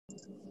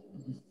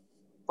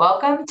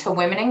Welcome to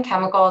Women in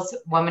Chemicals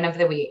Woman of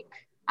the Week.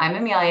 I'm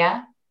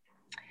Amelia.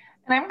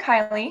 And I'm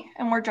Kylie,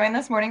 and we're joined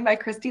this morning by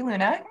Christy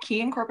Luna, Key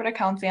and Corporate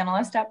Accounts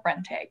Analyst at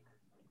Brenntag.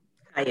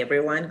 Hi,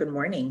 everyone. Good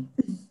morning.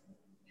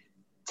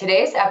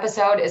 Today's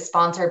episode is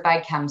sponsored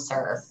by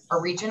ChemServe, a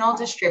regional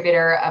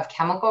distributor of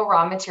chemical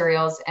raw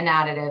materials and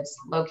additives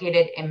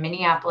located in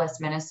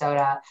Minneapolis,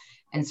 Minnesota,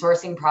 and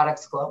sourcing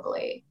products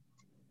globally.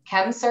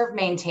 ChemServe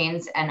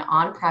maintains an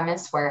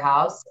on-premise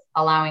warehouse,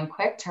 allowing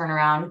quick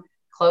turnaround,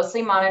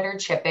 closely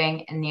monitored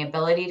shipping, and the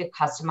ability to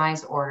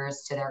customize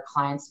orders to their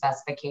client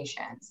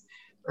specifications,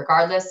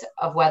 regardless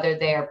of whether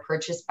they are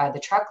purchased by the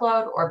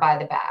truckload or by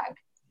the bag.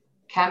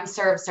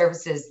 ChemServe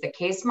services the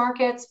case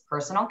markets,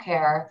 personal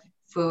care,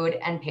 food,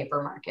 and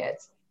paper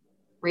markets.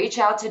 Reach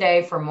out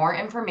today for more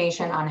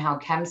information on how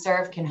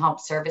ChemServe can help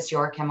service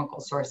your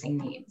chemical sourcing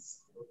needs.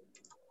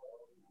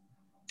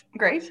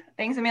 Great.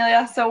 Thanks,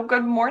 Amelia. So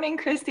good morning,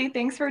 Christy.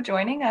 Thanks for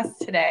joining us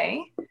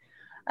today.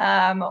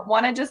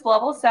 Want to just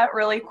level set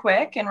really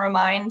quick and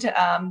remind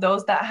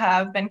those that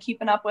have been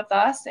keeping up with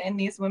us in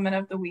these Women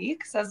of the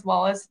Weeks, as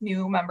well as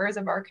new members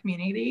of our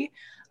community,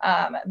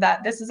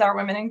 that this is our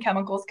Women in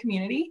Chemicals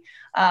community,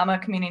 a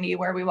community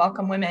where we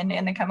welcome women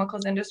in the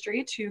chemicals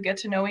industry to get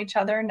to know each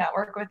other,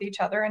 network with each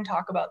other, and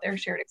talk about their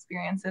shared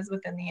experiences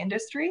within the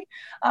industry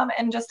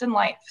and just in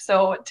life.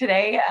 So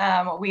today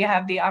we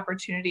have the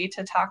opportunity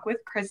to talk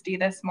with Christy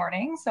this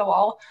morning. So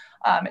I'll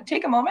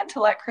take a moment to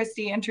let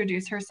Christy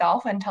introduce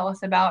herself and tell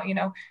us about,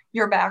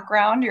 your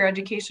background, your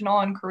educational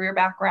and career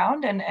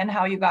background, and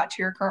how you got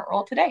to your current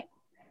role today.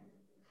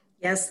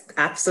 Yes,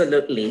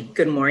 absolutely.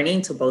 Good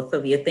morning to both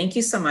of you. Thank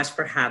you so much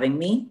for having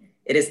me.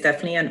 It is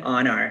definitely an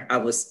honor. I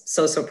was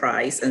so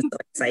surprised and so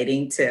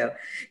exciting to,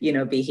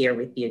 be here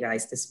with you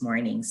guys this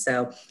morning.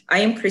 So I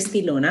am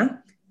Christy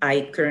Luna.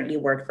 I currently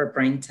work for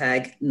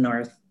Brenntag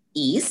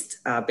Northeast,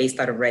 based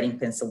out of Reading,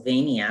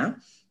 Pennsylvania.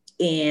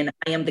 And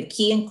I am the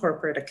Key and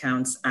Corporate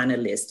Accounts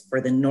Analyst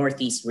for the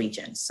Northeast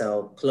region.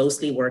 So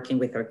closely working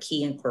with our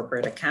Key and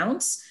Corporate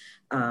Accounts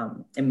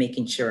and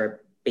making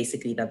sure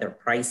basically that their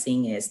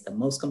pricing is the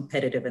most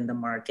competitive in the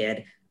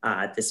market,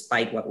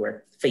 despite what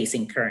we're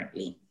facing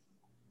currently.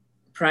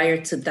 Prior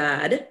to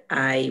that,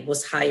 I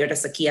was hired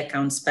as a Key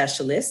Account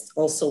Specialist,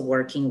 also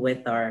working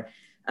with our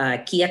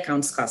Key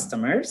Accounts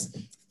customers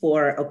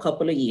for a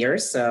couple of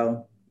years.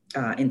 So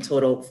in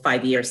total,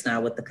 5 years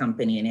now with the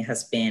company, and it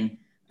has been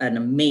an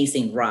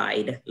amazing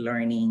ride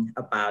learning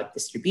about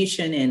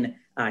distribution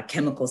and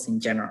chemicals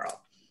in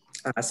general.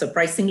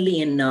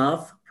 Surprisingly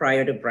enough,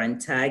 prior to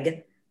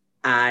Brenntag,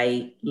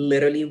 I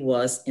literally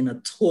was in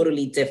a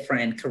totally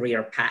different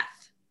career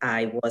path.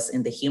 I was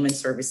in the human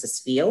services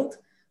field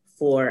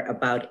for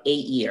about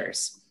 8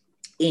 years.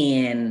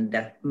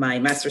 And my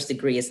master's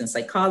degree is in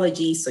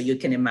psychology. So you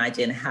can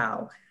imagine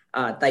how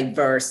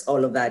diverse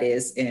all of that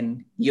is.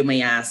 And you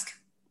may ask,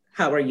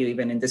 how are you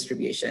even in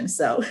distribution?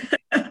 So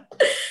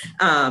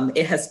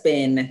it has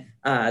been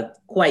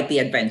quite the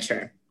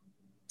adventure.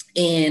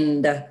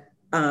 And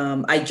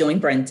I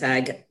joined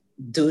Brenntag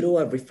due to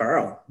a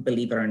referral,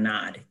 believe it or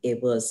not.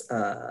 It was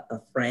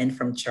a friend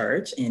from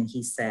church, and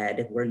he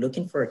said, we're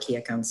looking for a Key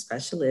Account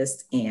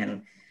Specialist.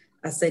 And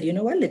I said, you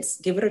know what, let's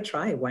give it a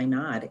try. Why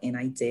not? And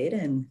I did.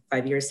 And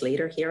 5 years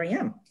later, here I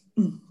am.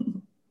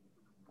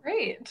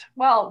 Great.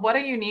 Well, what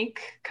a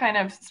unique kind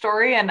of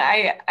story. And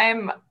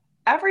I'm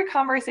every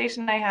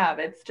conversation I have,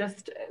 it's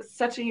just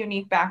such a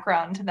unique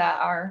background that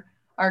our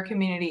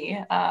community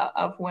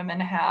of women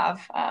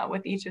have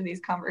with each of these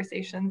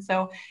conversations.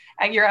 So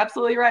you're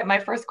absolutely right. My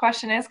first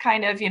question is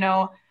kind of,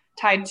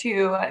 tied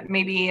to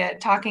maybe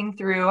talking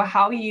through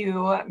how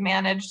you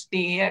managed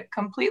the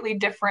completely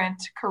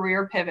different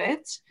career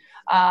pivot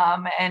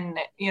and,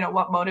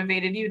 what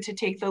motivated you to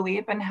take the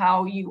leap and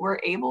how you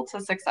were able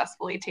to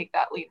successfully take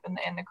that leap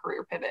in the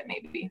career pivot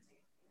maybe.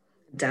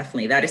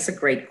 Definitely. That is a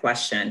great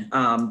question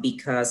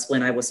because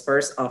when I was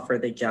first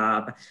offered the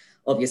job,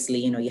 obviously,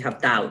 you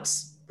have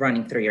doubts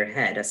running through your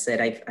head. I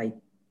said, I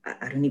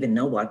don't even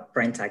know what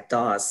Brenntag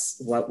does,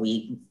 what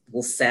we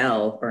will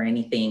sell or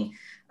anything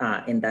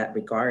in that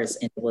regards.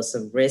 And it was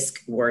a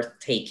risk worth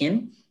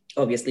taking.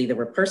 Obviously, there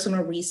were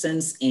personal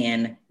reasons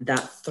and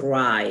that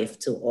thrive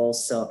to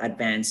also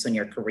advance on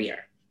your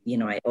career.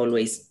 I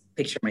always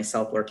picture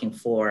myself working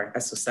for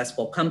a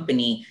successful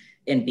company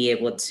and be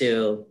able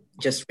to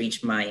just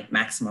reach my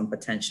maximum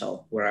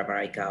potential wherever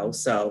I go.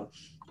 So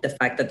the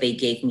fact that they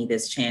gave me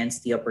this chance,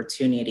 the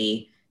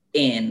opportunity,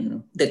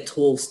 in the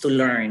tools to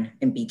learn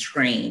and be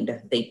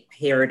trained, they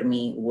paired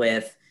me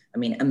with,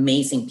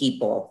 amazing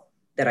people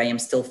that I am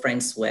still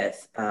friends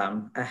with.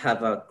 I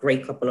have a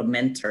great couple of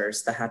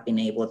mentors that have been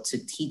able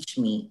to teach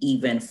me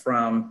even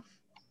from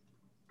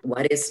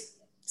what is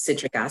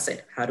citric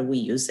acid, how do we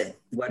use it,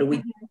 what do we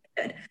do with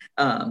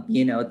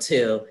it,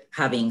 to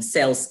having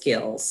sales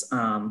skills,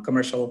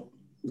 commercial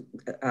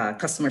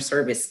customer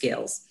service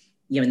skills,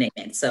 you name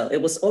it. So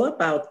it was all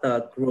about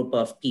the group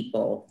of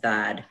people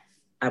that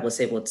I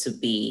was able to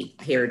be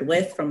paired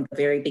with from the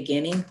very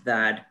beginning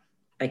that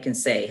I can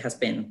say has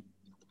been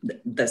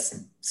the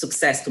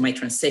success to my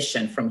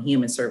transition from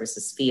human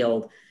services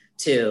field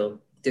to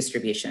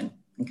distribution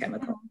in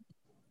chemical.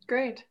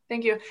 Great,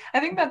 thank you. I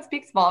think that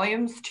speaks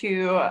volumes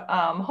to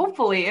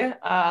hopefully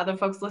the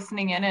folks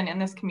listening in and in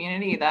this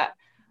community, that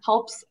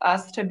helps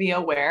us to be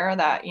aware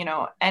that, you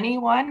know,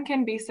 anyone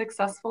can be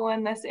successful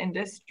in this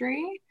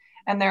industry,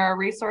 and there are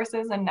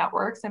resources and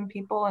networks and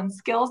people and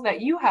skills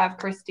that you have,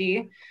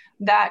 Christy,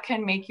 that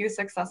can make you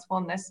successful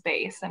in this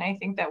space. And I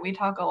think that we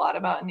talk a lot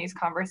about in these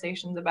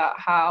conversations about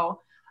how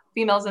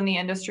females in the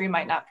industry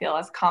might not feel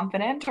as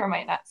confident or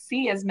might not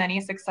see as many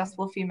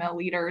successful female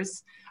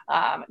leaders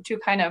to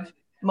kind of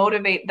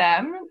motivate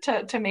them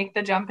to make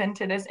the jump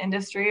into this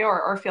industry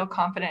or feel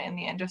confident in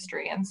the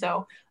industry. And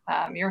so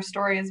your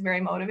story is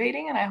very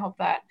motivating, and I hope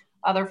that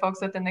other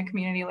folks within the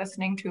community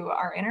listening to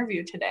our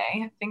interview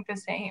today think the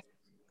same.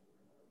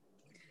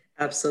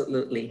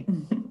 Absolutely.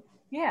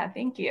 Yeah,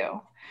 thank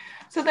you.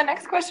 So the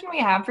next question we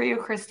have for you,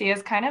 Christy,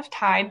 is kind of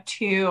tied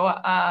to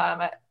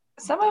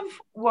some of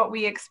what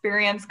we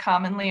experience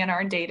commonly in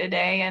our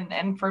day-to-day.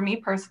 And for me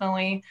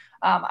personally,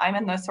 I'm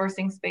in the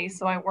sourcing space,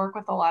 so I work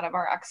with a lot of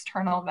our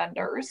external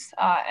vendors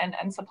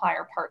and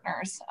supplier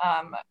partners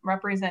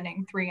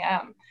representing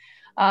 3M.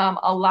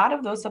 A lot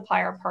of those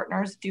supplier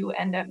partners do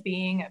end up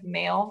being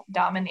male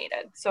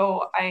dominated.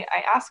 So I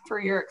ask for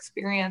your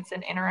experience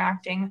in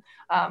interacting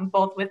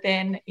both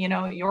within, you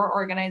know, your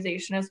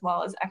organization as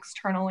well as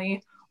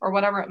externally, or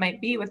whatever it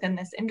might be within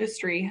this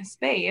industry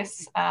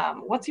space.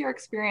 What's your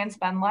experience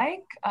been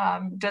like?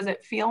 Does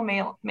it feel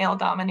male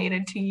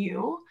dominated to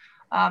you?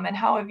 And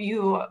how have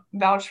you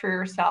vouched for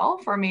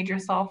yourself or made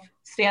yourself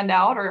stand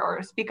out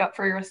or speak up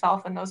for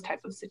yourself in those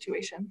type of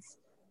situations?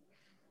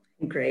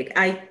 Great.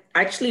 I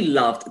actually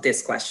loved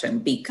this question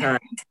because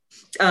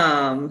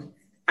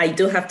I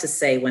do have to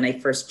say, when I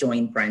first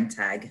joined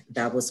Brenntag,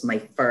 that was my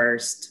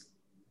first,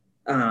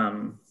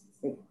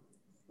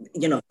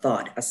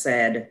 thought. I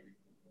said,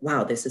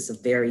 wow, this is a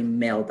very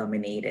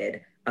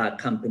male-dominated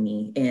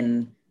company.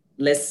 And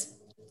let's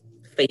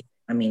face it,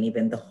 I mean,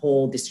 even the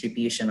whole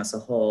distribution as a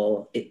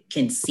whole, it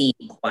can seem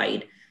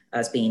quite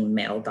as being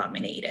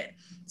male-dominated.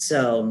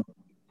 So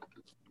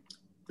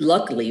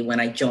luckily,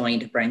 when I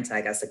joined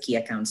Brenntag as a key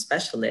account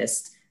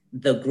specialist,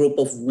 the group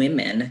of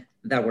women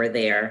that were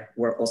there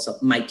were also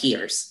my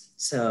peers.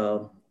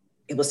 So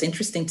it was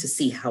interesting to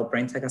see how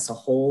Brenntag as a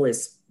whole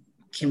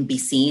can be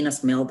seen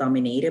as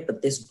male-dominated,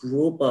 but this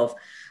group of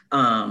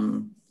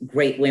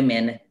great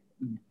women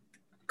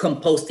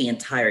composed the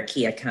entire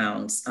key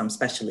accounts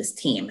specialist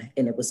team.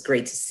 And it was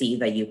great to see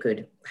that you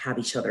could have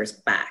each other's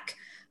back.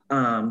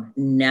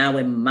 Now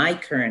in my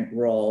current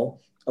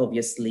role,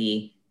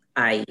 obviously,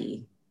 I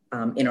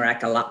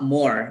interact a lot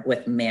more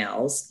with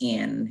males,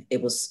 and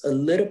it was a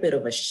little bit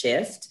of a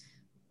shift.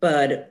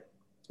 But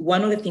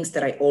one of the things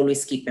that I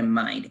always keep in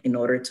mind in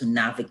order to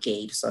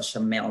navigate such a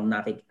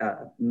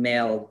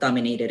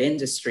male-dominated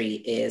industry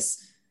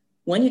is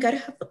when you got to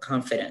have the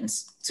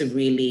confidence to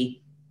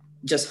really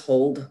just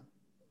hold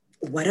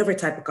whatever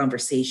type of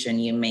conversation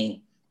you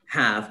may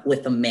have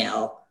with a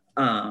male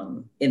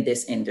in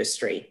this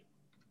industry.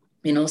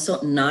 And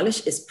also,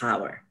 knowledge is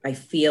power. I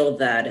feel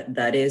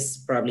that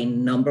is probably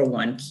number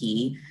one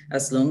key.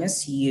 As long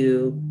as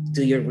you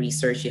do your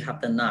research, you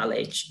have the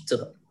knowledge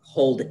to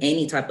hold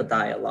any type of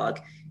dialogue,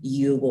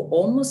 you will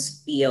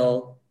almost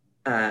feel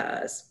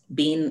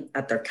being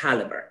at their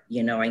caliber.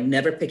 You know, I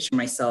never picture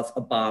myself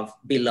above,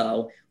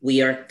 below.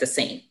 We are the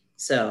same.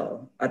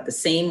 So at the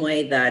same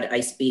way that I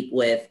speak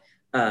with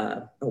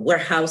a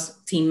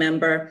warehouse team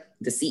member,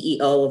 the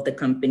CEO of the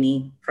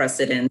company,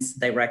 presidents,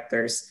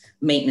 directors,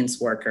 maintenance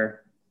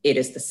worker, it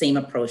is the same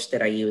approach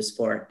that I use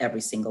for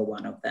every single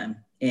one of them.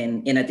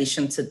 And in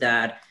addition to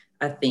that,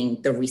 I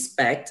think the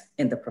respect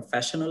and the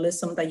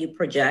professionalism that you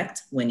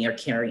project when you're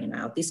carrying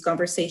out these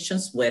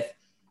conversations with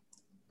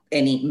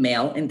any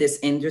male in this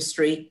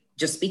industry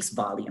just speaks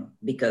volume,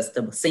 because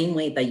the same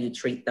way that you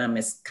treat them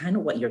is kind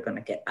of what you're going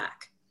to get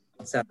back.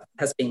 So that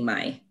has been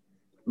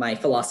my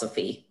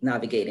philosophy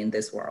navigating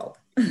this world.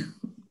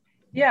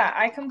 Yeah,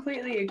 I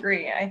completely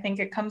agree. I think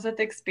it comes with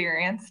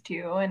experience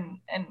too.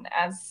 And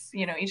as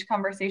you know, each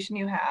conversation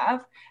you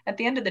have, at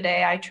the end of the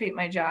day, I treat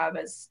my job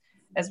as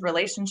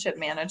relationship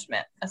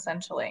management,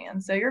 essentially.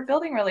 And so you're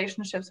building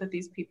relationships with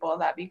these people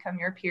that become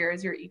your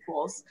peers, your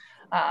equals.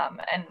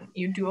 And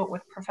you do it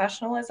with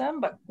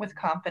professionalism, but with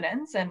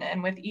confidence.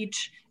 And with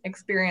each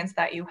experience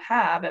that you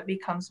have, it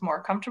becomes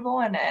more comfortable.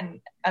 And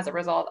as a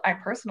result, I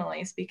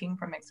personally, speaking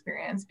from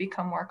experience,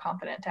 become more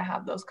confident to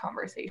have those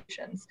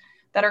conversations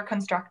that are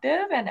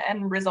constructive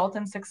and result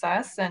in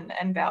success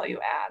and value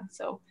add.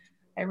 So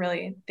I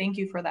really thank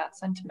you for that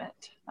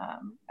sentiment.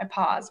 I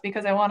pause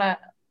because I want to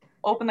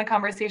open the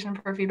conversation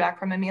for feedback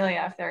from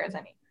Amelia, if there is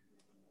any.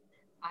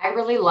 I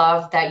really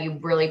love that you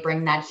really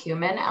bring that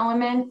human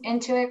element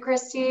into it,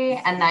 Christy,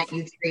 and that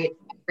you treat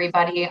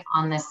everybody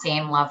on the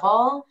same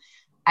level.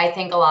 I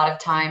think a lot of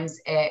times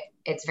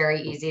it's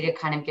very easy to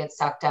kind of get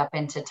sucked up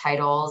into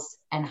titles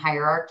and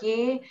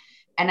hierarchy.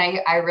 And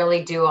I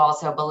really do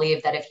also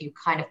believe that if you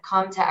kind of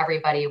come to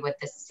everybody with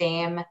the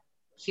same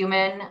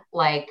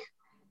human-like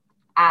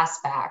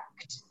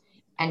aspect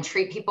and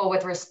treat people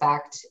with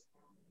respect,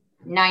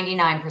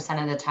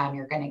 99% of the time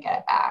you're going to get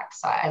it back.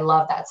 So I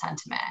love that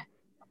sentiment.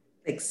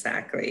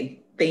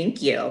 Exactly.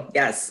 Thank you.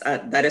 Yes,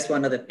 that is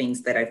one of the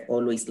things that I've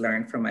always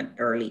learned from an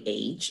early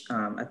age.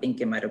 I think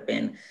it might have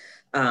been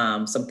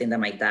something that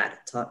my dad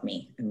taught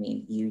me. I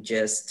mean,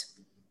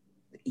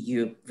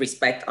 you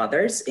respect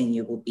others and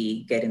you will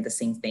be getting the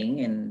same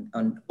thing. And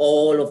on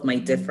all of my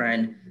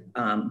different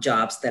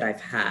jobs that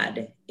I've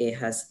had, it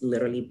has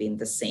literally been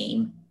the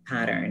same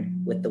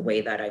pattern with the way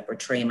that I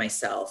portray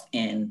myself.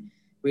 And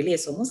really,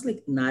 it's almost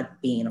like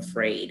not being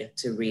afraid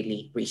to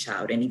really reach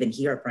out. And even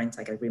here at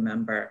BrandTech, I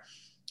remember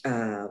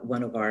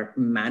one of our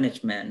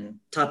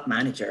top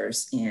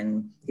managers,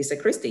 and he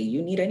said, Christy,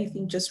 you need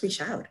anything, just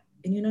reach out.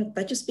 And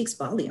that just speaks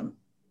volume,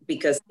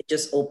 because it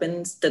just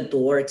opens the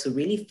door to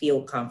really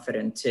feel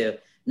confident, to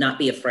not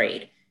be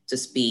afraid to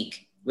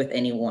speak with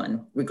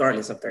anyone,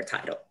 regardless of their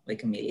title,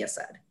 like Amelia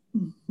said.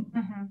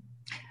 Mm-hmm.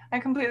 I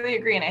completely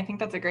agree. And I think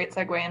that's a great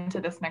segue into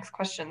this next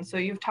question. So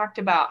you've talked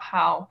about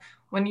how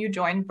when you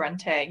joined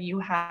BrandTech, you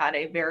had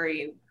a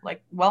very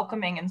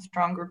welcoming and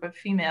strong group of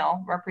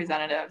female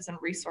representatives and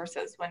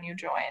resources when you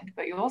joined.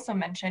 But you also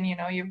mentioned,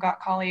 you've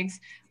got colleagues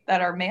that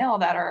are male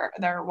that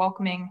are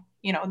welcoming,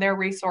 their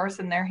resource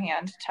in their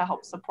hand to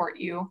help support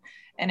you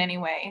in any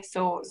way.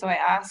 So I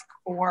ask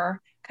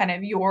for kind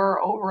of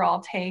your overall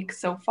take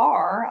so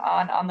far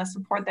on the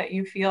support that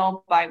you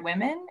feel by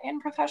women in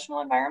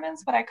professional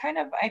environments. But I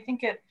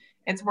think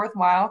it's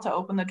worthwhile to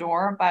open the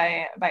door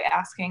by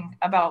asking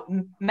about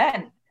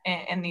men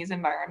in these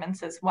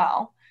environments as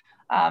well.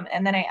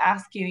 And then I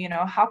ask you,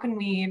 how can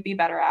we be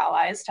better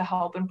allies to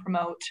help and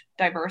promote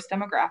diverse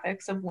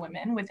demographics of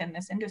women within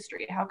this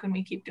industry? How can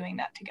we keep doing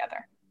that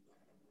together?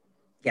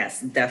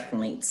 Yes,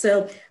 definitely.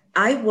 So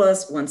I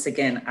was, once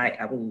again, I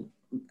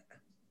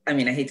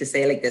hate to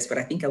say it like this, but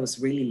I think I was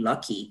really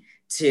lucky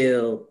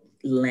to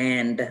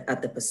land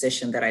at the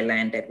position that I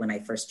landed when I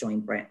first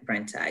joined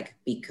BrandTech,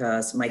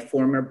 because my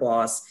former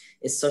boss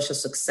is such a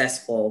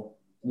successful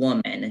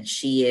woman.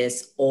 She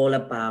is all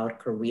about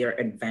career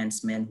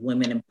advancement,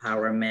 women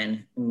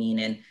empowerment,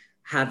 meaning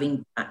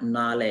having that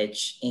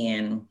knowledge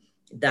and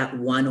that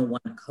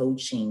one-on-one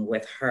coaching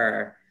with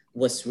her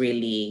was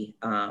really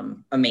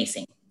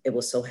amazing. It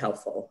was so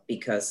helpful,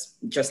 because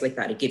just like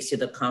that, it gives you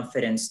the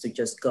confidence to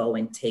just go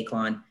and take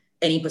on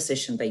any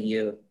position that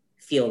you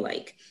feel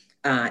like.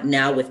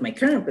 Now with my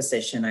current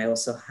position, I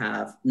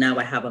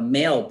have a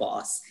male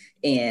boss,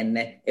 and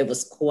it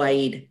was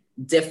quite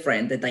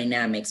different, the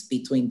dynamics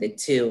between the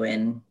two.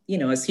 And,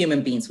 as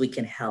human beings, we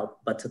can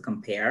help but to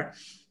compare.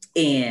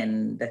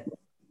 And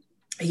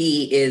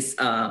he is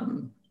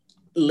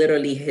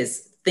literally,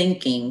 his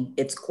thinking,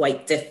 it's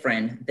quite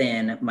different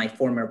than my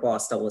former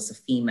boss that was a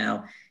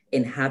female.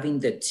 In having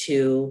the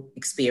two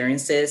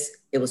experiences,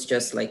 it was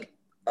just like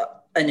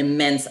an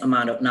immense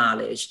amount of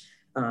knowledge.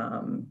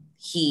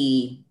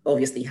 He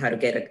obviously had to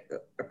get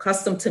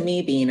accustomed to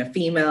me being a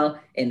female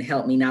and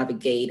help me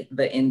navigate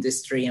the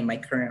industry and my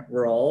current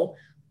role.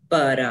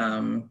 But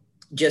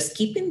just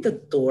keeping the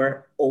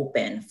door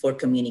open for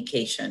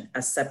communication,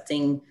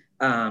 accepting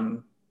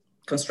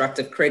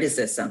constructive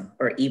criticism,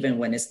 or even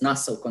when it's not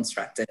so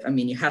constructive. I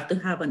mean, you have to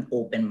have an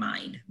open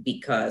mind,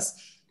 because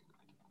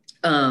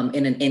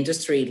in an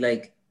industry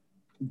like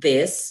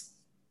this,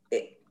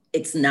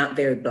 it's not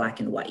very black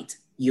and white.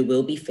 You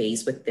will be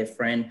faced with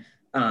different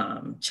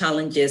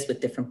challenges, with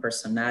different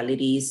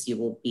personalities. You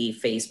will be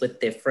faced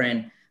with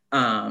different,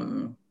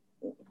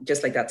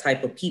 just like that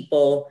type of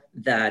people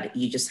that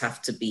you just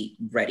have to be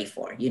ready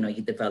for.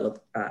 You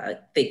develop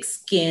thick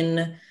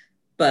skin,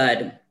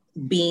 but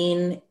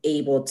being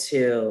able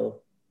to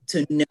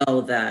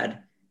know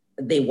that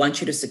they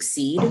want you to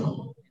succeed,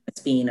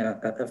 as being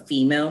a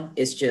female,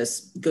 is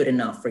just good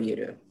enough for you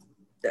to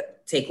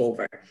take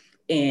over.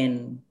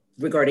 And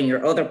regarding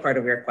your other part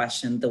of your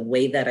question, the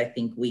way that I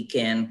think we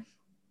can,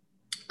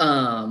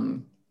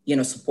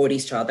 support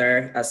each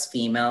other as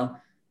female,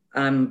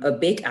 I'm a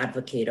big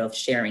advocate of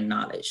sharing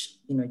knowledge.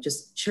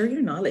 Just share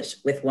your knowledge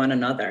with one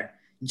another.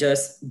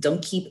 Just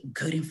don't keep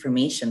good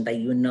information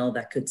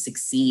that could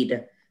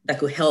succeed, that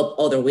could help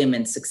other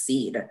women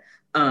succeed.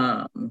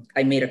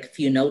 I made a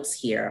few notes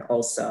here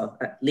also.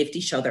 Lift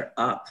each other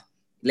up.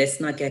 Let's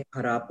not get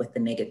caught up with the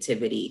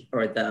negativity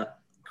or the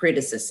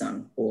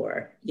criticism,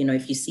 or,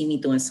 if you see me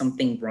doing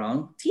something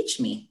wrong, teach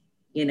me,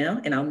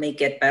 and I'll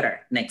make it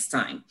better next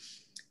time.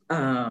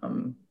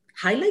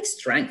 Highlight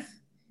strength.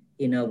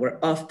 We're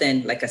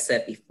often, like I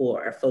said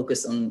before,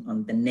 focused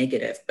on the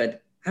negative,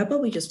 but how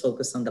about we just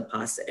focus on the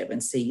positive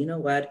and say, you know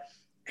what,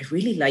 I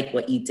really like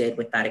what you did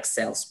with that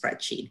Excel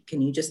spreadsheet.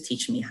 Can you just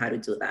teach me how to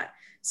do that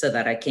so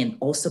that I can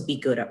also be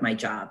good at my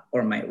job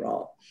or my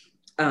role?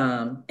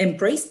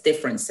 Embrace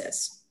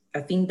differences.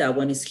 I think that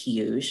one is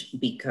huge,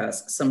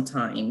 because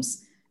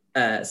sometimes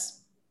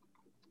as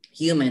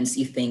humans,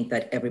 you think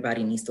that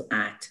everybody needs to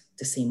act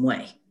the same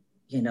way,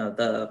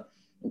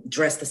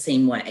 dress the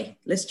same way.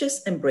 Let's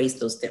just embrace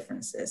those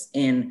differences.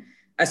 And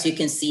as you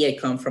can see, I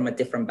come from a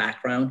different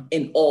background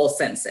in all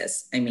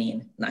senses. I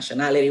mean,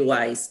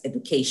 nationality-wise,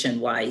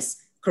 education-wise,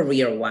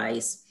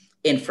 career-wise.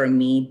 And for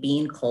me,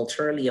 being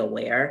culturally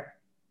aware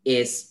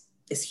is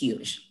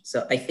huge.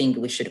 So I think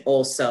we should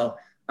also,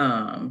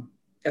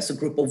 as a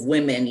group of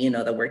women,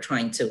 that we're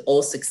trying to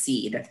all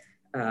succeed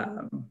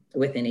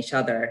within each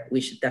other,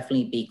 we should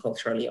definitely be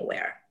culturally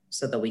aware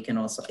so that we can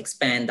also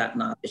expand that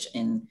knowledge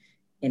and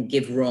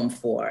give room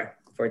for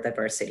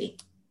diversity.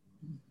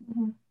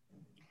 Mm-hmm.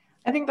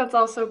 I think that's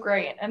also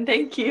great. And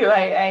thank you.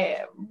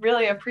 I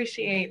really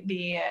appreciate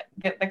the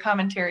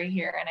commentary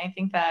here. And I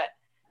think that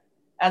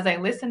as I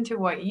listen to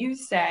what you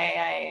say,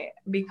 I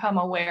become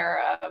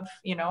aware of,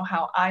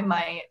 how I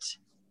might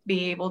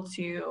be able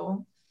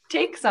to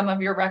take some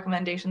of your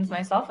recommendations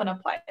myself and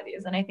apply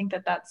these. And I think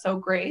that that's so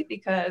great,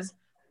 because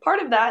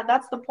part of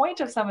that's the point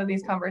of some of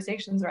these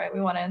conversations, right?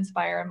 We want to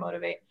inspire and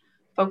motivate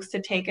folks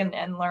to take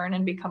and learn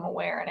and become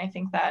aware. And I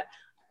think that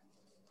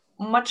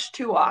much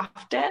too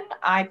often,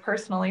 I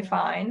personally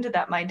find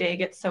that my day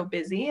gets so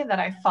busy that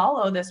I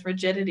follow this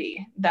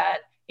rigidity that,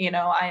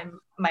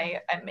 I'm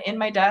in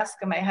my desk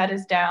and my head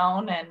is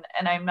down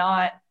and I'm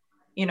not,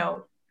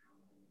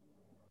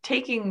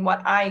 taking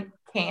what I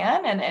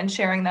can and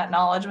sharing that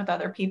knowledge with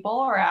other people,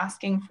 or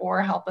asking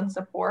for help and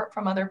support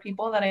from other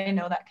people that I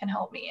know that can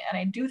help me. And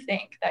I do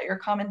think that your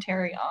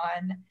commentary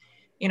on,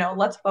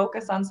 let's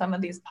focus on some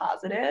of these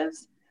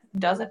positives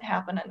doesn't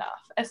happen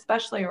enough,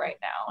 especially right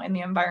now in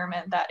the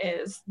environment that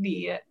is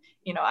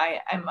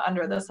I'm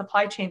under the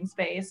supply chain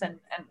space and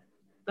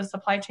the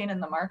supply chain in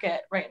the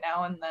market right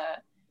now, and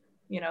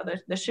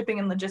the shipping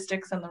and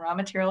logistics and the raw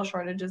material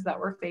shortages that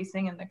we're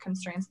facing and the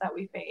constraints that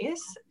we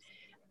face.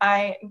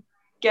 I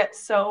get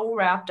so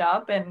wrapped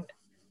up in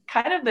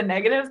kind of the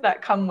negatives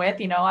that come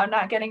with, I'm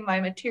not getting my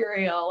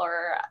material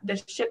or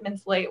the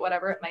shipment's late,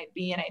 whatever it might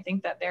be. And I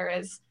think that there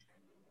is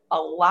a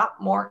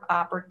lot more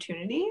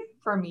opportunity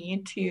for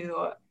me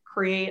to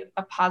create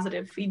a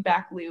positive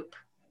feedback loop,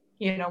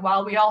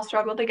 while we all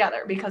struggle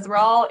together, because we're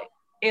all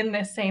in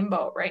this same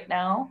boat right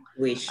now.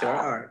 We sure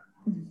are.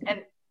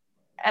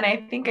 And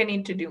I think I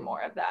need to do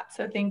more of that.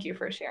 So thank you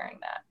for sharing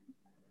that.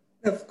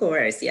 Of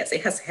course. Yes,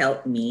 it has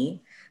helped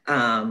me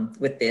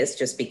with this,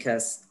 just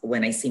because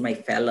when I see my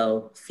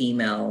fellow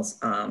females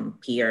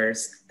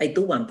peers, I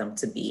do want them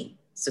to be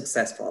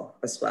successful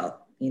as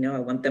well. I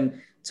want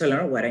them to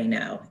learn what I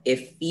know.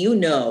 If you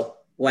know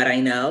what I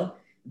know,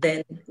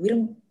 then we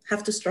don't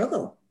have to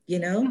struggle,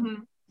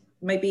 Mm-hmm.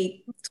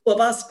 Maybe two of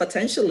us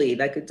potentially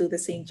that could do the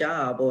same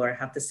job or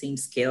have the same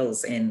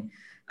skills, and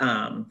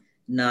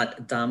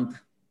not dump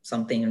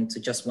something into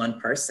just one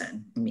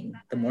person. I mean,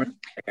 the more the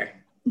better.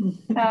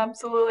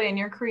 Absolutely. And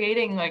you're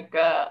creating like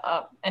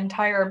a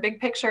entire big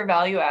picture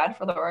value add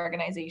for the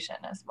organization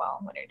as well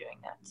when you're doing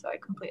that. So I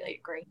completely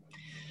agree.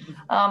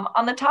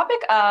 On the topic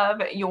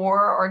of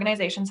your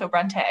organization, so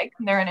Brenntag,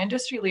 they're an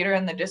industry leader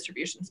in the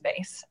distribution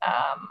space.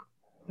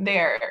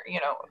 They're,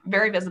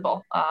 very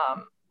visible,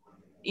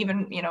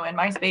 even, in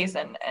my space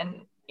and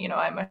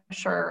I'm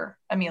sure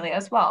Amelia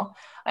as well,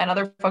 and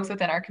other folks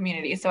within our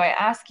community. So I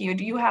ask you,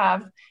 do you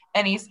have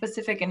any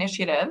specific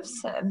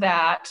initiatives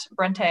that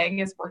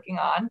Brenntag is working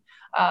on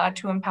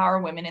to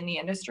empower women in the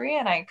industry?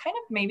 And I kind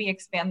of maybe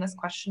expand this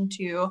question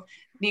to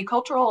the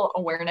cultural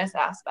awareness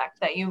aspect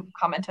that you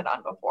commented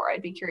on before.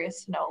 I'd be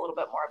curious to know a little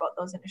bit more about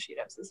those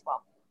initiatives as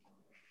well.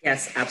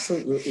 Yes,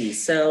 absolutely.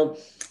 So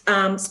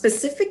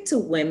specific to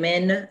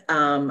women,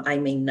 I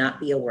may not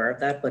be aware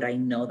of that, but I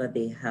know that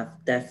they have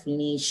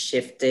definitely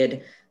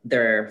shifted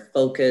their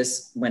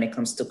focus when it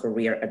comes to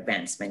career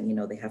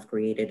advancement. They have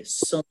created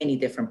so many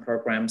different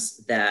programs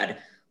that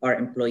our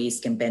employees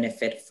can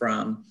benefit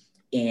from.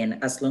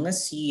 And as long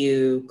as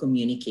you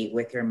communicate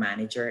with your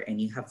manager and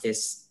you have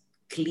this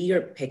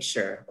clear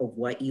picture of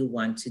what you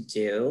want to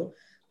do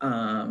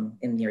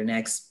in your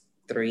next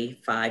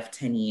 3, 5,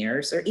 10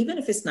 years, or even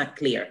if it's not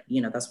clear,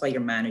 that's why your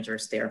manager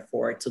is there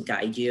for, to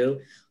guide you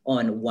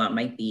on what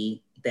might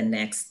be the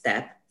next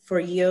step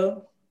for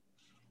you.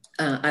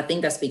 I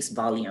think that speaks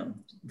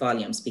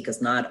volumes,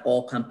 because not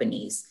all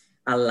companies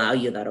allow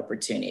you that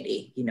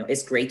opportunity.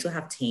 It's great to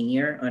have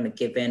tenure on a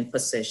given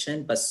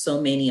position, but so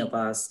many of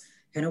us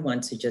kind of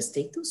want to just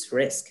take those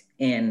risks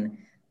and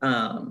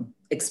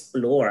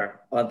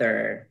explore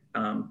other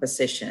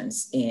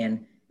positions.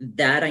 And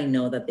that I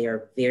know that they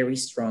are very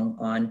strong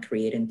on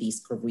creating these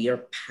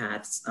career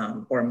paths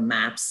or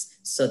maps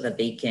so that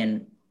they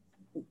can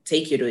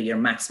take you to your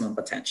maximum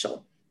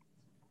potential.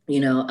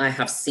 I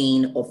have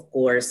seen, of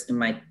course,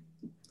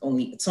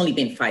 it's only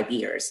been 5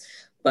 years,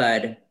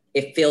 but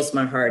it fills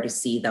my heart to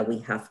see that we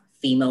have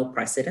female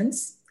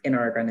presidents in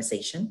our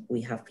organization.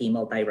 We have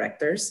female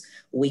directors.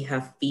 We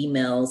have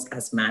females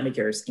as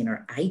managers in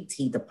our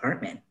IT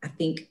department. I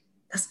think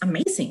that's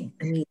amazing.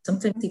 I mean,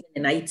 sometimes even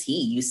in IT,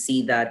 you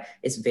see that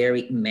it's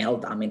very male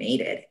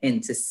dominated,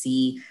 and to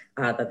see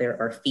that there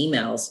are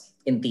females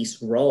in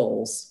these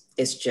roles,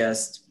 it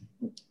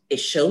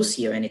shows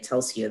you and it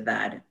tells you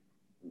that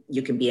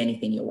you can be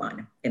anything you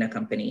want in a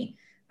company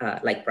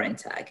like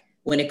Brenntag.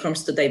 When it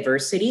comes to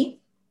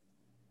diversity,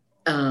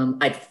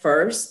 at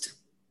first,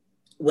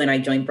 when I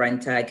joined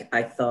Brenntag,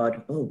 I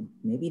thought, oh,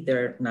 maybe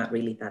they're not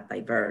really that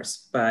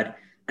diverse. But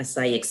as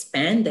I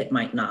expanded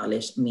my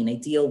knowledge, I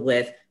deal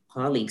with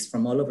colleagues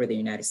from all over the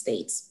United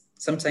States.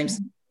 sometimes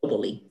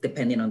globally,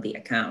 depending on the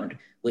account,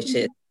 which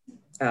is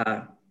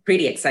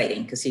pretty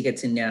exciting because you get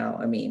to know,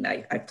 I mean,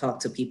 I've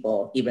talked to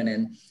people even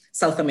in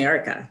South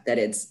America that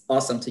it's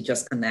awesome to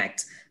just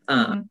connect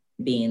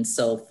being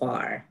so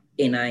far.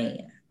 And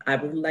I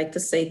would like to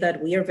say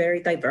that we are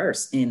very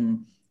diverse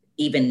in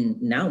even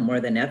now more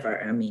than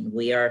ever. I mean,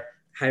 we are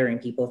hiring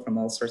people from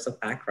all sorts of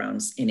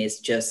backgrounds, and it's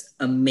just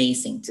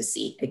amazing to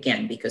see,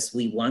 again, because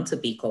we want to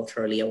be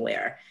culturally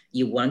aware.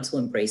 You want to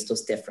embrace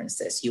those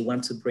differences. You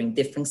want to bring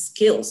different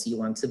skills. You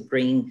want to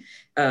bring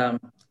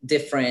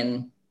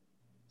different,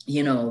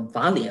 you know,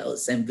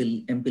 values and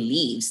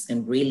beliefs,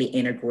 and really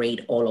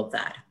integrate all of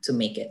that to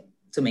make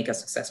a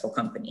successful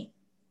company.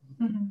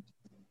 Mm-hmm.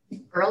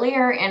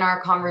 Earlier in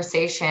our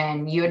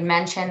conversation, you had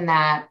mentioned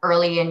that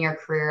early in your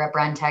career at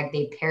Brenntag,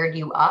 they paired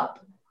you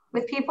up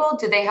with people.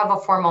 Do they have a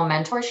formal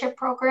mentorship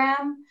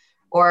program,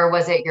 or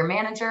was it your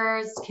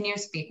managers? Can you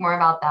speak more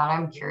about that?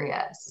 I'm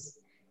curious.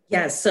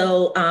 Yeah,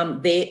 so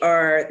they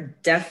are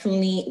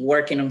definitely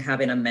working on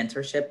having a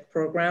mentorship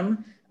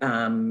program.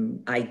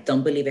 I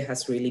don't believe it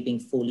has really been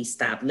fully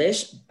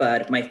established,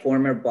 but my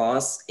former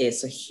boss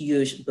is a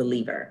huge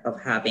believer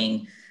of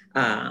having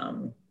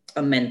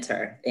a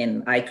mentor.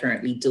 And I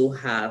currently do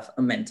have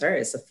a mentor,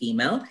 it's a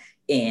female,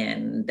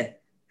 and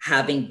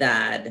having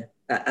that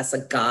as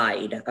a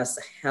guide, as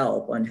a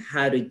help on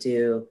how to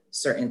do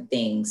certain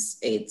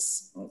things,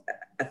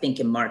 I think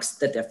it marks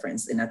the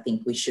difference. And I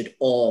think we should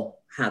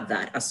all have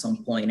that at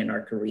some point in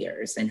our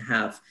careers, and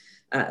have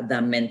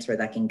that mentor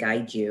that can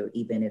guide you,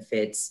 even if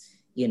it's,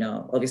 you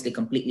know, obviously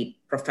completely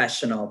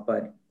professional,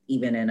 but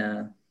even in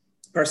a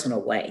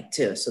personal way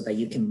too, so that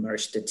you can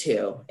merge the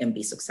two and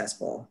be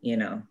successful, you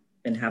know,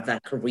 and have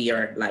that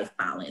career life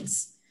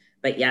balance.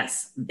 But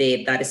yes,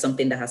 that is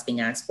something that has been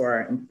asked for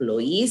our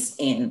employees.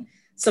 And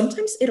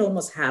sometimes it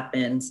almost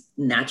happens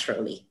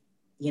naturally.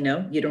 You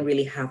know, you don't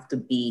really have to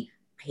be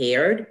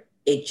paired.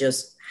 It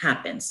just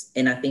happens.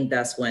 And I think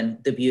that's when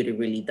the beauty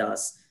really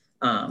does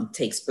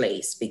takes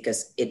place,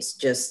 because it's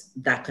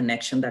just that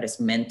connection that is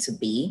meant to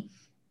be.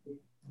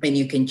 And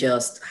you can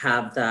just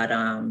have that,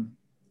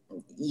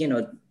 you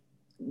know,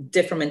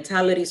 different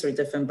mentalities or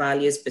different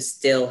values, but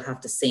still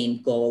have the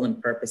same goal and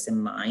purpose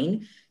in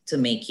mind to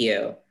make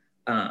you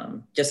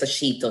just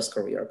achieve those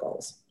career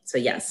goals. So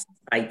yes,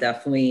 I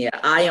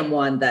am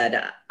one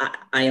that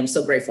I am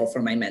so grateful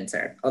for my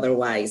mentor.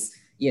 Otherwise,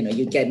 you know,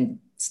 you get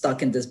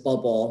stuck in this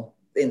bubble,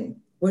 and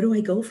where do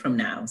I go from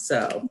now?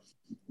 So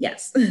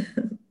yes.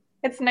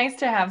 It's nice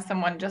to have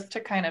someone just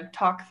to kind of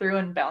talk through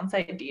and bounce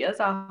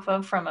ideas off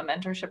of from a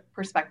mentorship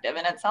perspective.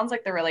 And it sounds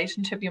like the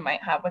relationship you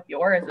might have with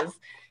yours is,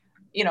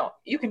 you know,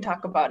 you can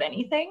talk about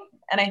anything.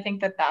 And I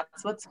think that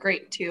that's what's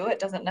great too. It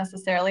doesn't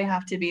necessarily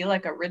have to be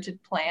like a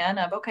rigid plan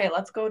of, okay,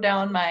 let's go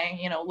down my,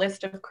 you know,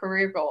 list of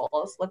career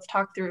goals. Let's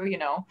talk through, you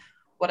know,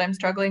 what I'm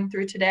struggling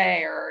through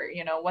today, or,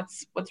 you know,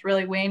 what's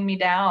really weighing me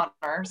down,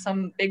 or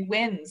some big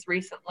wins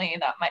recently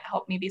that might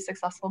help me be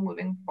successful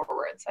moving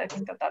forward. So I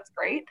think that that's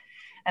great.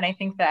 And I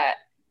think that,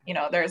 you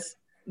know,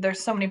 there's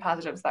so many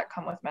positives that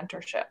come with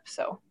mentorship.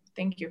 So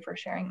thank you for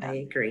sharing that. I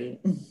agree.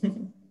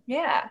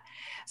 Yeah.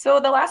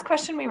 So the last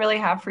question we really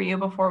have for you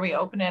before we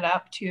open it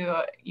up to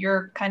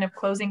your kind of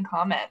closing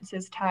comments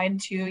is tied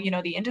to, you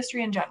know, the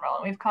industry in general.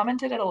 And we've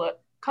commented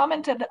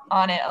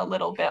on it a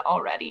little bit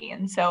already.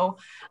 And so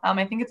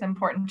I think it's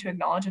important to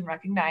acknowledge and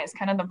recognize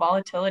kind of the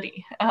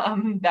volatility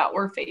that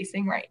we're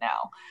facing right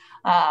now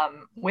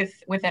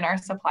within our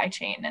supply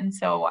chain. And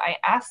so I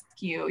ask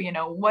you, you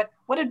know, what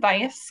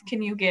advice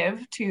can you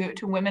give to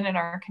women in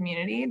our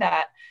community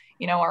that,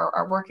 you know,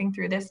 are working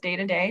through this day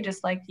to day,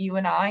 just like you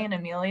and I and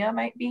Amelia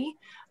might be,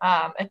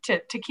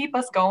 to keep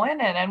us going,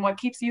 and what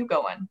keeps you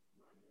going?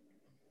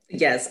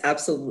 Yes,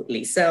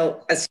 absolutely.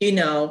 So as you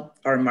know,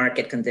 our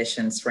market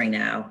conditions right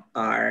now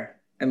are,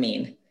 I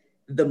mean,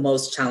 the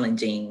most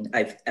challenging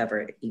I've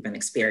ever even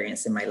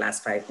experienced in my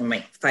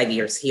 5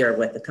 years here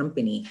with the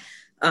company,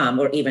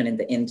 or even in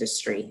the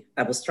industry.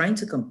 I was trying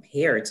to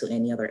compare to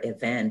any other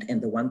event, and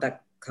the one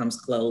that comes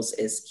close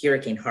is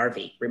Hurricane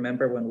Harvey.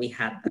 Remember when we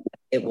had,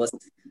 it was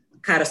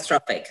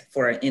catastrophic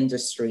for our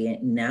industry.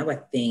 And now I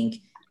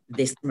think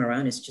this time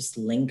around is just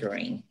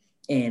lingering.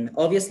 And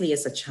obviously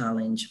it's a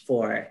challenge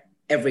for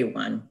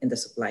everyone in the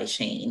supply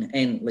chain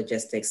and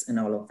logistics and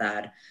all of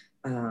that.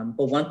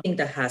 But one thing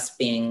that has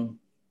been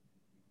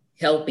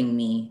helping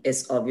me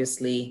is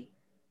obviously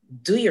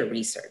do your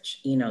research,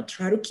 you know,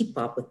 try to keep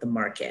up with the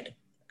market.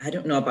 I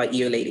don't know about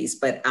you ladies,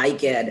 but I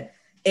get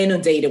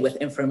inundated with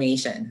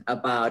information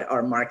about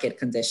our market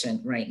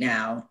condition right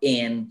now.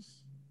 And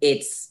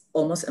it's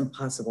almost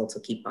impossible to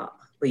keep up,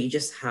 but you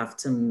just have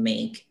to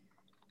make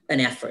an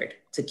effort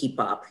to keep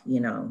up, you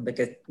know,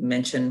 because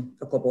mentioned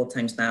a couple of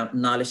times now,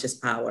 knowledge is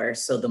power.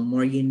 So the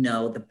more you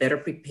know, the better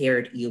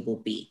prepared you will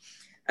be.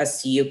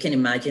 As you can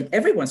imagine,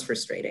 everyone's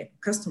frustrated.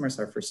 Customers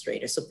are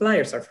frustrated.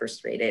 Suppliers are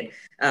frustrated.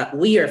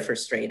 We are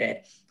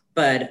frustrated.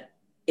 But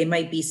it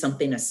might be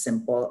something as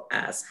simple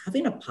as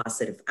having a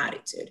positive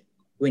attitude.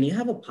 When you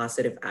have a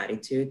positive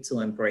attitude to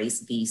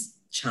embrace these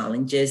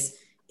challenges,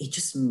 it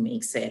just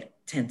makes it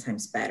 10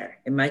 times better.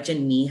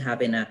 Imagine me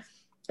having a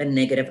a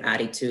negative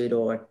attitude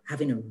or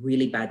having a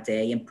really bad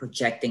day and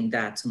projecting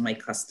that to my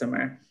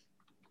customer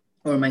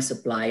or my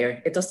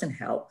supplier, it doesn't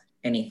help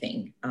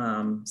anything.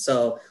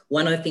 So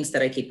one of the things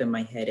that I keep in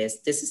my head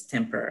is this is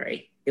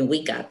temporary and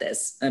we got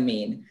this. I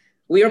mean,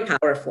 we are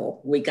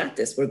powerful. We got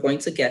this. We're going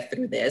to get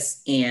through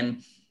this.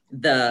 And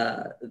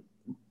the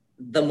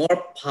more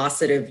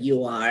positive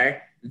you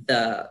are,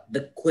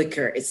 the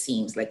quicker it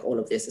seems like all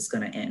of this is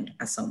going to end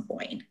at some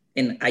point.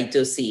 And I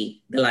do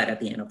see the light at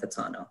the end of the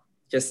tunnel.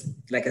 Just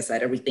like I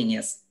said, everything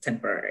is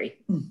temporary.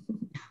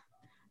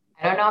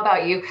 I don't know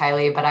about you,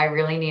 Kylie, but I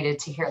really needed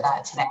to hear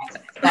that today. So.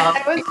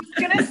 I was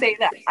going to say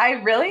that. I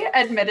really,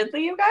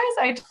 admittedly, you guys,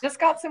 I just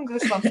got some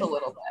goosebumps a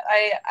little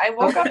bit. I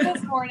woke up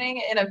this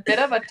morning in a bit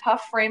of a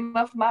tough frame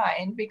of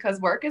mind because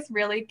work is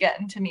really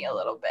getting to me a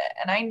little bit.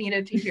 And I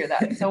needed to hear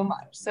that so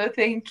much. So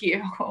thank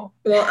you.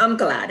 Well, I'm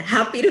glad.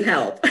 Happy to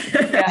help.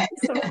 Yes,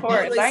 of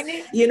course. I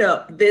need, you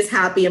know, this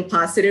happy and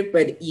positive,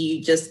 but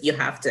you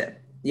have to.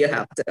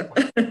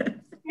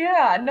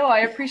 Yeah, no, I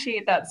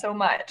appreciate that so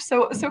much.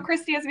 So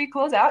Christy, as we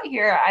close out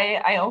here,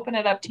 I open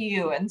it up to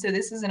you. And so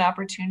this is an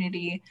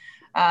opportunity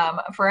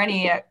for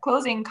any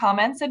closing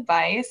comments,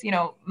 advice,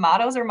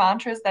 mottos or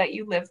mantras that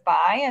you live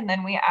by. And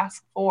then we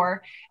ask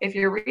for, if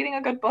you're reading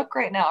a good book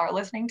right now or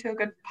listening to a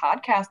good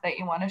podcast that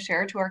you want to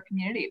share to our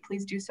community,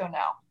 please do so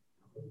now.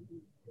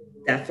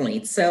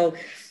 Definitely. So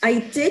I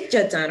did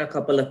jot down a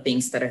couple of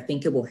things that I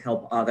think it will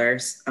help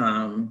others.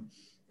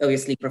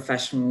 Obviously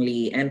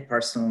professionally and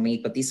personally,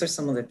 but these are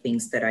some of the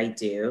things that I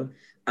do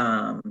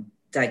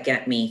that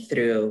get me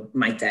through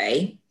my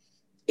day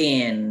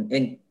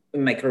in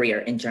my career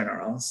in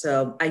general.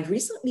 So I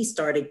recently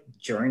started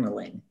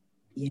journaling.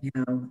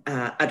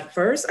 At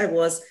first I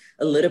was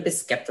a little bit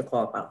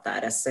skeptical about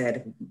that. I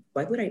said,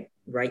 why would I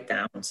write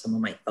down some of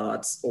my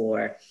thoughts?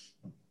 Or,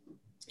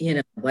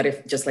 what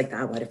if just like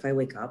that, what if I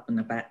wake up on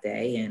a bad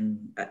day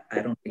and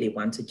I don't really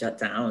want to jot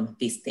down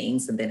these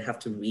things and then have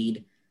to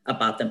read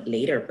about them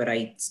later. But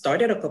I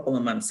started a couple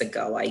of months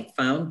ago. I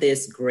found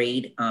this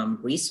great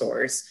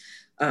resource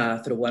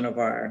through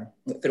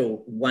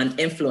one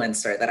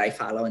influencer that I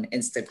follow on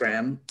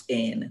Instagram.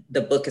 And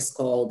the book is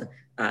called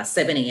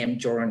 7 a.m.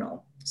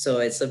 Journal. So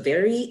it's a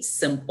very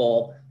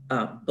simple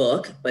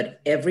book,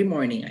 but every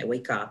morning I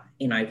wake up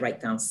and I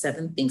write down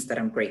 7 things that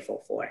I'm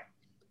grateful for.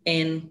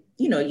 And,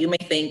 you may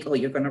think, oh,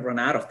 you're going to run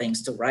out of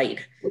things to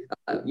write,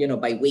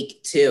 by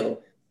week 2,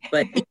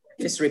 but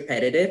it's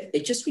repetitive.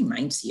 It just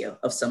reminds you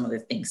of some of the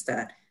things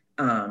that,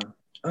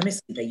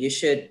 honestly, that you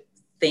should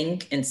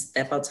think and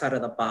step outside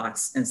of the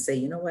box and say,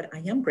 you know what, I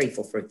am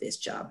grateful for this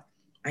job.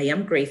 I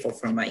am grateful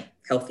for my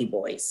healthy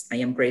boys. I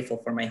am grateful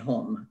for my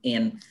home.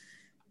 And,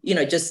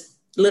 just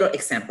little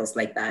examples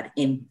like that.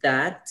 And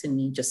that to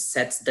me just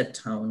sets the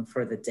tone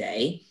for the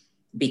day,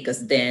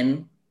 because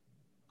then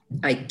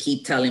I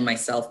keep telling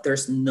myself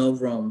there's no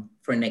room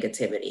for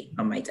negativity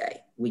on my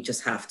day. We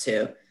just have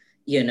to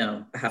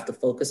I have to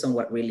focus on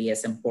what really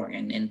is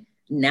important. And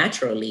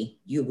naturally,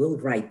 you will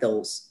write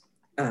those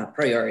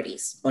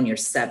priorities on your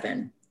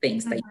 7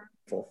 things that you're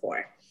grateful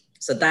for.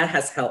 So that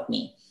has helped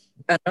me.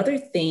 Another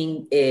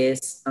thing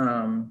is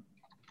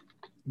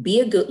be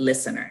a good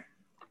listener.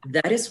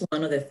 That is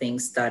one of the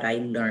things that I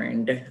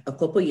learned a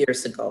couple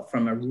years ago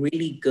from a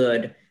really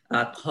good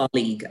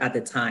colleague at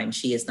the time.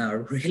 She is now a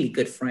really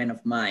good friend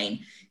of mine.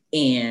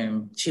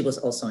 And she was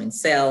also in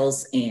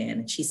sales.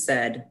 And she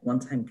said one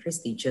time,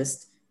 Christy,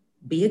 just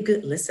be a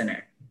good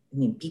listener. I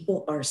mean,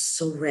 people are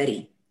so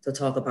ready to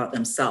talk about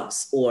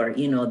themselves or,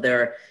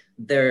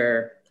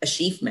 their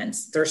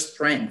achievements, their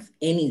strength,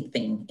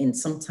 anything. And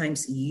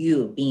sometimes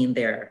you being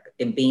there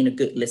and being a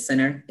good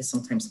listener is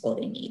sometimes all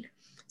they need.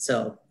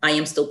 So I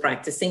am still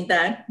practicing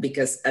that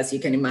because, as you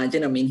can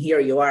imagine, here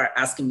you are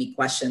asking me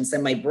questions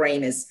and my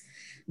brain is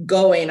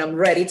going, I'm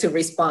ready to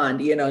respond,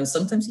 and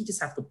sometimes you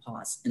just have to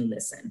pause and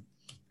listen.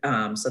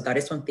 So that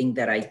is one thing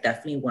that I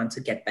definitely want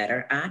to get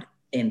better at,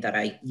 and that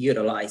I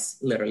utilize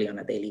literally on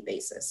a daily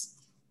basis.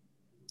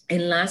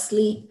 And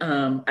lastly,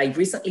 I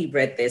recently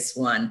read this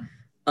one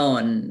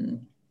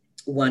on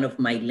one of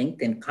my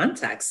LinkedIn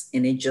contacts,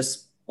 and it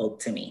just spoke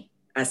to me.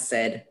 I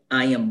said,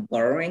 I am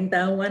borrowing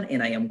that one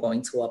and I am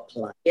going to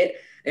apply it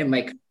in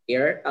my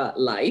career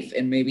life,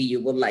 and maybe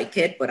you will like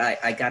it, but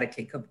I got a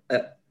kick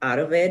out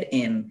of it.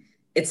 And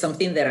it's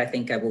something that I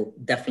think I will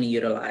definitely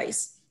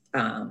utilize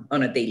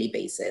on a daily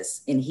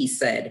basis. And he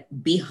said,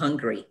 be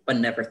hungry, but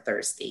never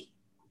thirsty.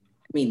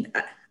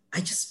 I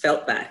just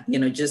felt that,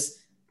 just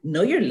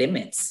know your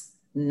limits,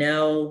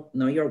 know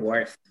your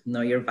worth,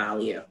 know your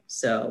value.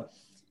 So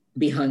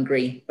be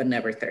hungry, but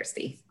never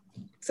thirsty.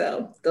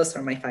 So those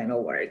are my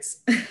final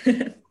words.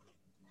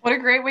 What a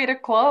great way to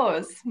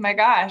close. My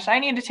gosh, I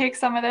need to take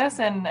some of this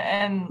and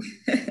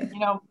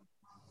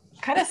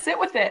kind of sit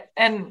with it.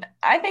 And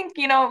I think,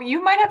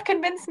 you might have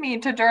convinced me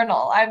to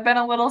journal. I've been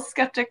a little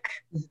skeptic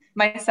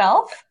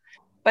myself,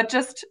 but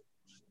just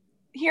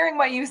hearing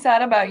what you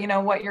said about,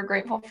 what you're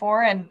grateful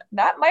for, and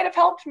that might have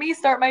helped me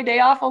start my day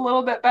off a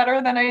little bit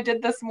better than I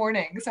did this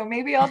morning. So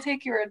maybe I'll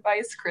take your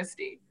advice,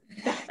 Christy.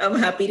 I'm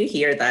happy to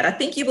hear that. I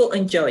think you will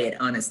enjoy it,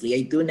 honestly.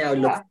 I do now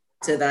look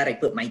to that, I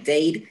put my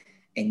date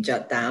and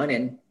jot down,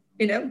 and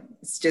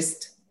it's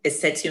just, it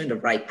sets you on the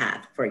right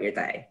path for your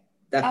day.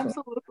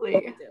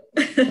 Definitely.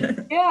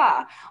 Absolutely.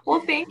 Yeah.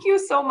 Well, thank you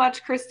so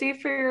much, Christy,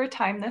 for your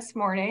time this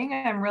morning.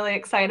 I'm really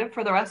excited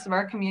for the rest of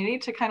our community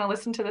to kind of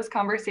listen to this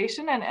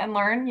conversation and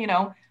learn,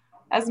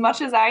 as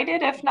much as I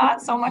did, if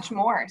not so much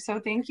more. So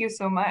thank you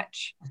so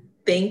much.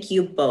 Thank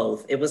you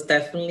both. It was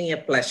definitely a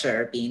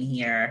pleasure being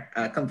here,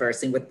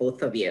 conversing with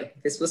both of you.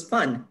 This was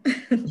fun.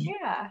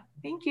 Yeah.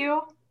 Thank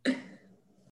you.